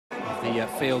the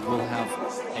field will have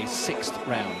a 6th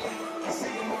round.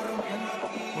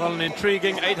 Well, an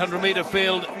intriguing 800-meter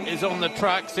field is on the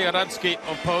track. Cheruiyot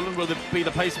of Poland will be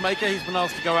the pacemaker. He's been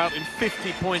asked to go out in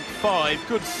 50.5.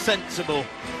 Good, sensible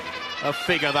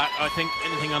figure that. I think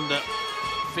anything under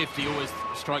 50 always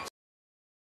strikes.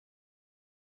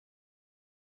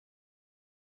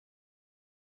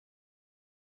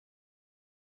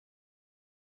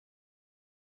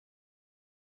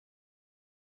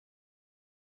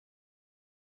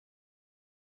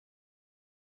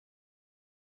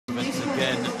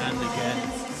 Again and again.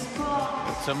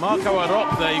 So Marco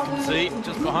Arop there, you can see,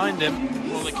 just behind him.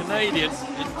 Well, the Canadian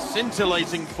in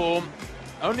scintillating form,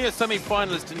 only a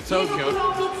semi-finalist in Tokyo,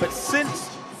 but since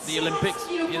the Olympics,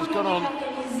 he has gone on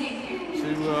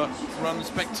to run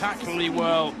spectacularly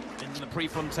well in the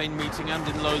Prefontaine meeting and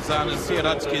in Lausanne as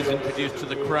Cheruiyot is introduced to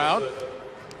the crowd.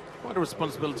 Quite a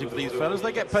responsibility for these fellas.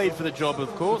 They get paid for the job,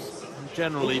 of course, and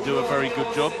generally do a very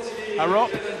good job.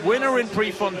 Arop, winner in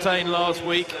Prefontaine last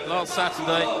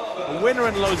Saturday, a winner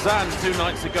in Lausanne 2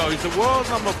 nights ago. He's the world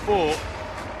number 4.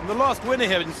 And the last winner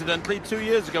here, incidentally, 2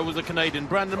 years ago was a Canadian,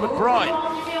 Brandon McBride.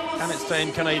 Can it stay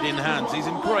in Canadian hands? He's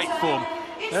in great form.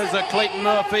 There's a Clayton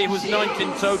Murphy, who was 9th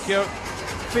in Tokyo,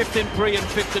 5th in Pre and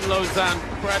 5th in Lausanne,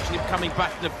 gradually coming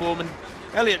back into form. And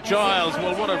Elliot Giles,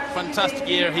 well, what a fantastic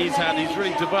year he's had. He's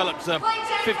really developed a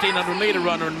 1,500-meter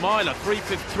runner and miler,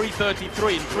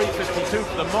 3:33 and 3:52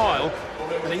 for the mile,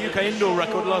 and a UK indoor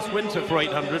record last winter for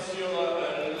 800.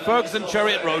 Ferguson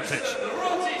Cheruiyot Rotich.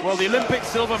 Well, the Olympic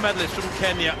silver medalist from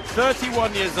Kenya,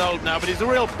 31 years old now, but he's a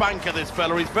real banker, this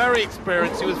fella. He's very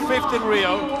experienced. He was 5th in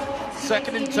Rio,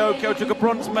 2nd in Tokyo, took a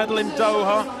bronze medal in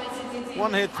Doha,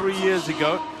 won here 3 years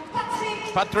ago.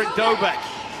 Patryk Dobek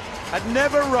had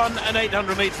never run an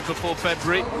 800 metres before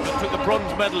February, but took the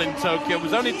bronze medal in Tokyo.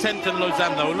 Was only 10th in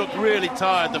Lausanne, though. Looked really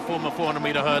tired, the former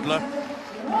 400-metre hurdler.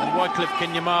 And Wyclife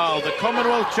Kinyamal, the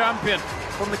Commonwealth champion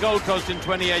from the Gold Coast in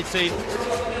 2018.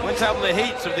 Went out in the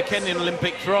heats of the Kenyan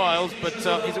Olympic trials, but he's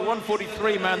a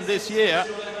 143 man this year.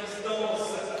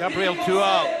 Gabriel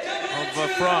Tual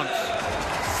of France.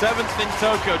 7th in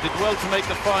Tokyo, did well to make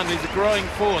the final. He's a growing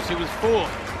force. He was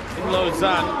 4th in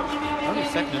Lausanne. Only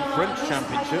 2nd in French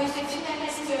championships.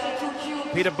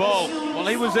 Peter Ball, well,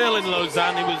 he was ill in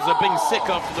Lausanne. He was being sick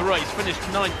after the race. Finished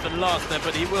 9th and last there,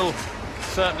 but he will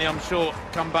certainly, I'm sure,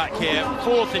 come back here.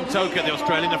 4th in Tokyo, the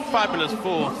Australian, a fabulous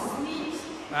 4th.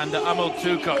 And Amel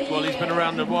Tuka, well, he's been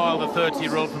around a while, the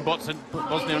 30-year-old from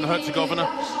Bosnia and Herzegovina.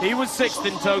 He was 6th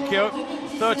in Tokyo,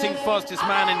 13th fastest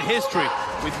man in history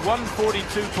with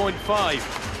 142.5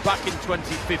 back in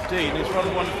 2015. He's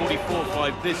run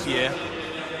 144.5 this year.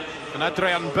 And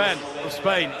Adrián Ben of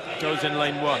Spain goes in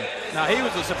lane 1. Now, he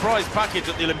was a surprise package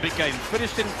at the Olympic Games.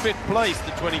 Finished in 5th place,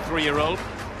 the 23-year-old.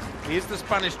 He is the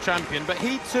Spanish champion, but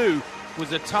he too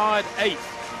was a tired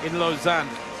 8th in Lausanne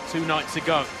 2 nights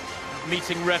ago.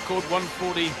 Meeting record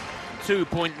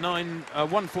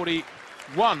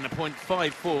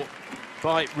 141.54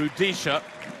 by Rudisha.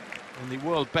 And the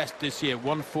world best this year,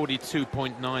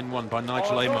 142.91 by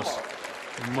Nigel Amos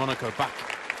in Monaco back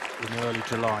in early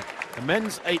July. The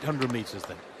men's 800 metres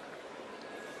then.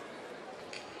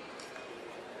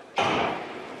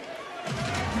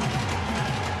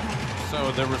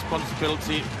 So the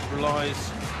responsibility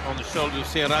relies on the shoulders of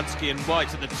Cheruiyot in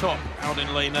white at the top, out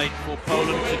in lane 8 for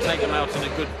Poland to take them out in a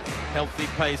good, healthy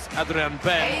pace. Adrián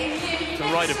Ben to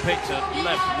right a picture,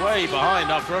 left way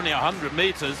behind after only 100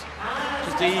 metres.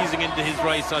 Just easing into his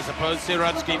race, I suppose.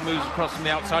 Cheruiyot moves across from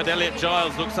the outside. Elliot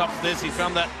Giles looks up for this. He's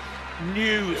found that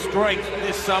new strength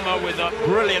this summer with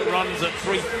brilliant runs at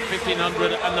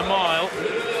 1500 and the mile.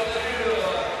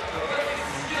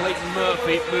 And Clayton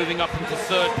Murphy moving up into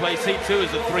 3rd place. He too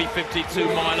is a 3:52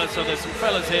 miler, so there's some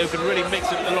fellas here who can really mix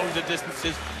it with the longer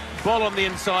distances. Ball on the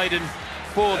inside in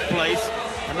 4th place,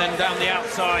 and then down the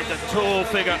outside, the tall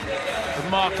figure of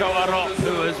Marco Arop,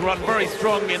 who has run very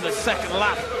strong in the 2nd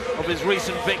lap of his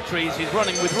recent victories. He's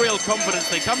running with real confidence.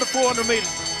 They come to 400 metres,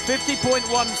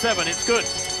 50.17. It's good.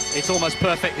 It's almost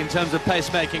perfect in terms of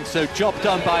pacemaking, so job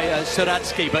done by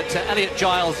Cheruiyot. But Elliot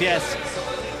Giles, yes,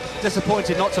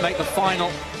 disappointed not to make the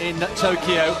final in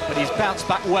Tokyo, but he's bounced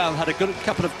back well and had a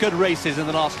couple of good races in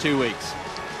the last 2 weeks.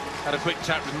 Had a quick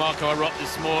chat with Marco Arop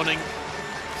this morning.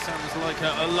 Sounds like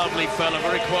a lovely fella,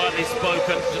 very quietly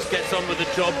spoken, just gets on with the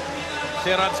job.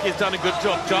 Cheruiyot's done a good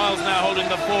job. Giles now holding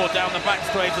the 4 down the back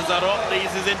straight as Arop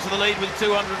eases into the lead with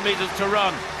 200 metres to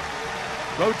run.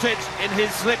 Rotich in his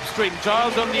slipstream,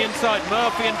 Giles on the inside,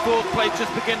 Murphy in 4th place,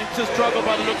 just beginning to struggle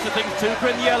by the looks of things. Tuka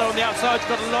in yellow on the outside's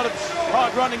got a lot of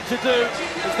hard running to do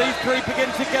as these 3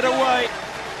 begin to get away.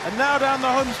 And now down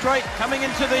the home straight, coming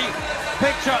into the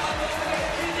picture,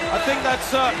 I think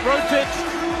that's Rotich.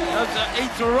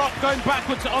 Eats Arop going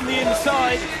backwards on the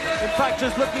inside. In fact,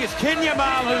 just looking, it's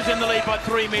Kinyamal who's in the lead by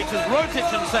 3 meters.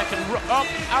 Rotich in second,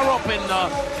 Arop in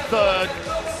third.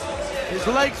 His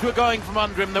legs were going from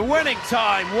under him. The winning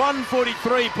time,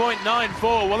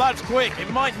 1:43.94. Well, that's quick.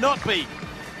 It might not be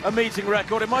a meeting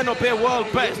record. It might not be a world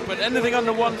best, but anything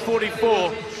under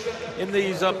 1:44 in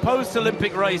these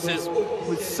post-Olympic races,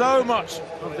 with so much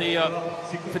of the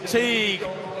fatigue,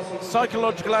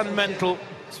 psychological and mental,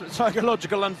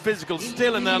 psychological and physical,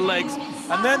 still in their legs,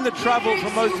 and then the travel for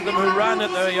most of them who ran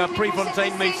at the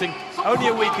Prefontaine meeting only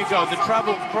a week ago, the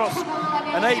travel across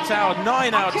an 8-hour,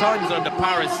 9-hour time zone to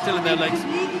Paris, still in their legs.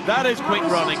 That is quick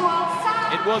running.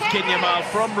 It was Kinyamal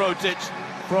from Rotich,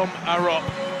 from Arop.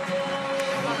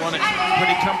 He won it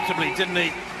pretty comfortably, didn't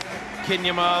he?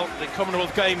 Kinyamal, the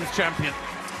Commonwealth Games champion.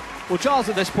 Well, Giles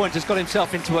at this point has got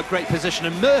himself into a great position,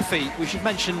 and Murphy, we should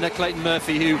mention Clayton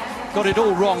Murphy, who got it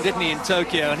all wrong, didn't he, in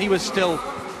Tokyo, and he was still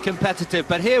competitive.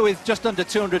 But here with just under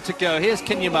 200 to go, here's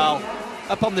Kinyamal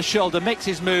up on the shoulder, makes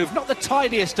his move. Not the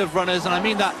tidiest of runners, and I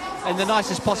mean that in the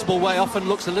nicest possible way, often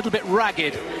looks a little bit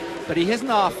ragged, but he isn't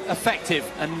half effective,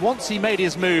 and once he made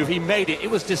his move, he made it.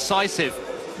 It was decisive.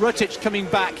 Rotich coming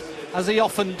back, as he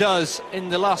often does in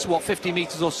the last, 50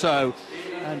 metres or so.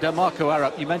 And Marco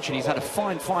Arop, you mentioned he's had a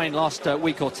fine last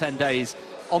week or 10 days.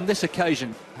 On this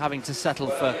occasion, having to settle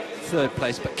for third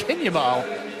place. But Kinyamal,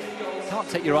 can't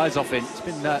take your eyes off him. It's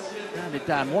been rounded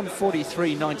down,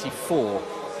 1:43.94.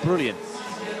 Brilliant.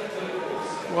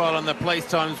 Well, and the place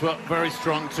times were very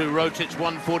strong too. Rotich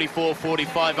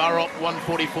 1:44.45, Arop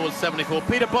 1:44.74.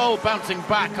 Peter Bol bouncing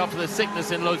back after the sickness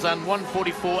in Lausanne,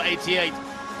 1:44.88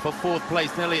 for fourth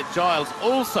place. And Elliot Giles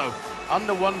also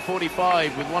under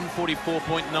 1:45 with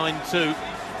 1:44.92.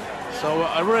 So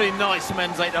a really nice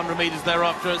men's 800 metres there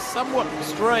after a somewhat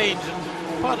strange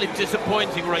and partly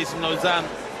disappointing race in Lausanne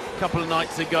a couple of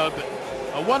nights ago. But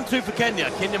a 1-2 for Kenya,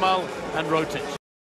 Kinyamal and Rotich.